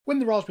When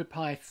the Raspberry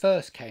Pi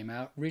first came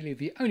out, really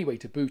the only way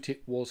to boot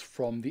it was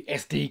from the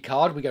SD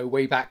card. We go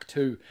way back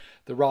to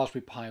the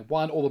Raspberry Pi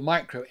 1 or the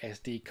micro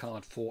SD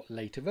card for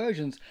later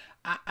versions.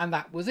 And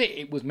that was it.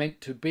 It was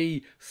meant to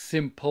be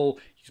simple.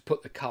 You just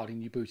put the card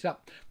in, you boot it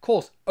up. Of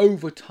course,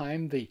 over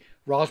time, the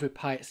Raspberry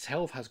Pi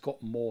itself has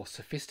got more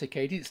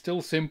sophisticated. It's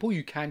still simple.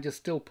 You can just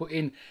still put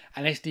in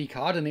an SD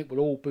card and it will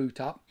all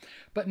boot up.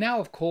 But now,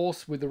 of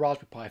course, with the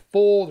Raspberry Pi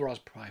 4, the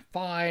Raspberry Pi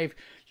 5,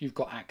 you've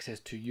got access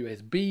to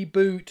USB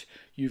boot,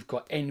 you've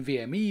got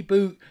NVMe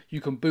boot,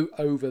 you can boot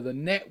over the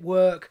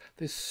network.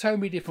 There's so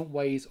many different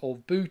ways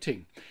of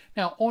booting.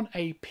 Now, on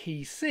a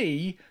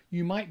PC,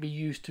 you might be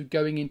used to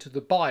going into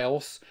the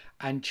BIOS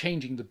and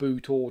changing the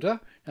boot order.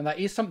 And that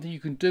is something you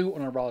can do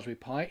on a Raspberry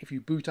Pi. If you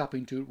boot up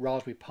into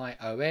Raspberry Pi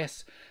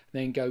OS,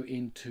 then go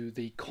into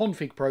the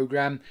config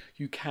program,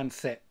 you can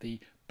set the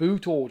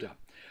boot order.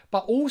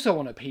 But also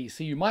on a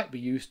PC, you might be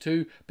used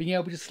to being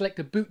able to select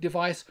a boot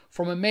device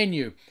from a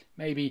menu.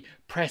 Maybe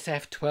press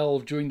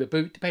F12 during the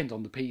boot, depends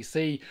on the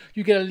PC.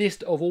 You get a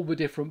list of all the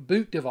different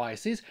boot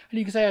devices, and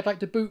you can say, I'd like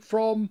to boot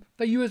from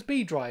the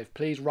USB drive,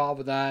 please,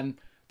 rather than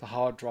the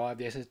hard drive,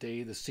 the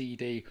SSD, the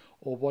CD,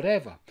 or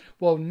whatever.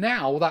 Well,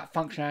 now that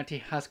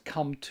functionality has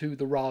come to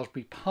the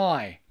Raspberry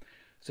Pi.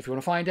 So if you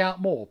want to find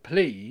out more,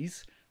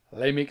 please,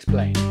 let me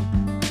explain.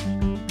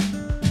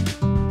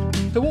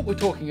 So what we're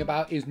talking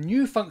about is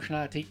new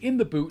functionality in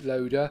the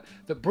bootloader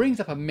that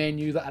brings up a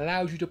menu that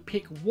allows you to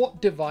pick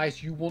what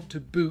device you want to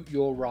boot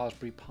your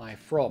Raspberry Pi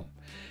from.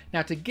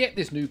 Now, to get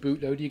this new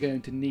bootloader, you're going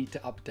to need to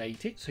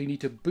update it. So you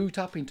need to boot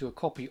up into a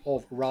copy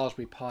of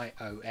Raspberry Pi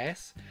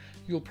OS.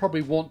 You'll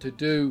probably want to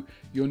do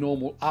your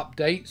normal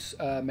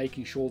updates,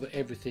 making sure that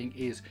everything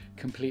is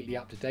completely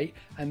up to date.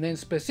 And then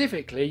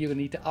specifically, you're going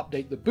to need to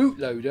update the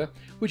bootloader,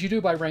 which you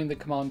do by running the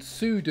command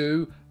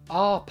sudo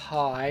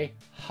rpi-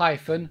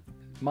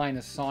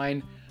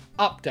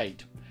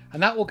 update,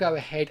 and that will go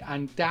ahead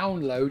and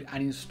download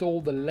and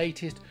install the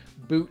latest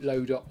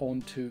bootloader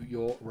onto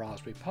your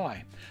Raspberry Pi.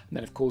 And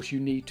then of course you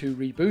need to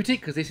reboot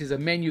it, because this is a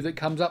menu that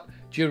comes up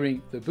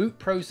during the boot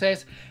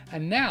process.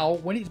 And now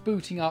when it's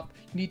booting up,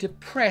 you need to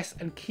press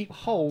and keep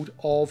hold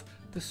of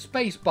the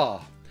space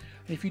bar.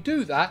 And if you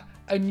do that,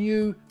 a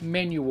new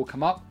menu will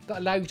come up that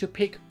allows you to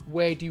pick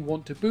where do you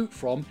want to boot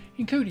from,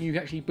 including you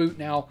can actually boot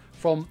now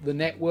from the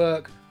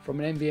network, from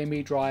an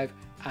NVMe drive,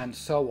 and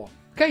so on.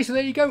 Okay, so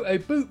there you go, a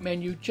boot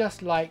menu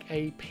just like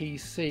a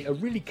PC, a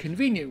really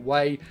convenient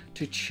way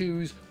to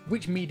choose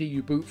which media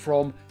you boot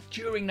from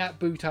during that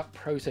boot up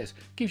process.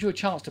 Gives you a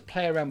chance to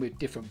play around with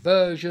different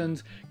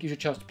versions, gives you a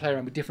chance to play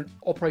around with different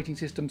operating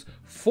systems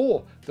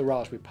for the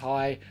Raspberry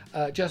Pi,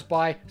 just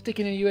by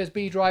sticking in a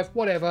USB drive,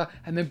 whatever,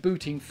 and then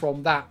booting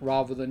from that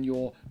rather than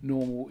your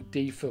normal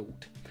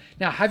default.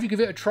 Now, have you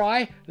given it a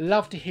try?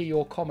 Love to hear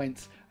your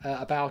comments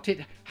about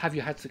it. Have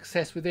you had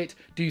success with it?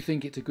 Do you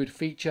think it's a good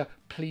feature?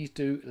 Please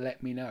do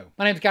let me know.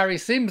 My name's Gary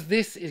Sims.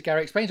 This is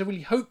Gary Explains. I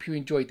really hope you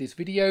enjoyed this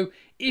video.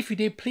 If you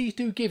did, please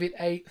do give it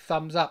a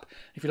thumbs up.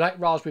 If you like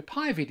Raspberry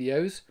Pi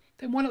videos,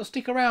 then why not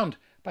stick around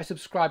by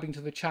subscribing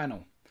to the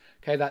channel?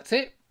 Okay, that's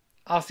it.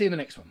 I'll see you in the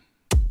next one.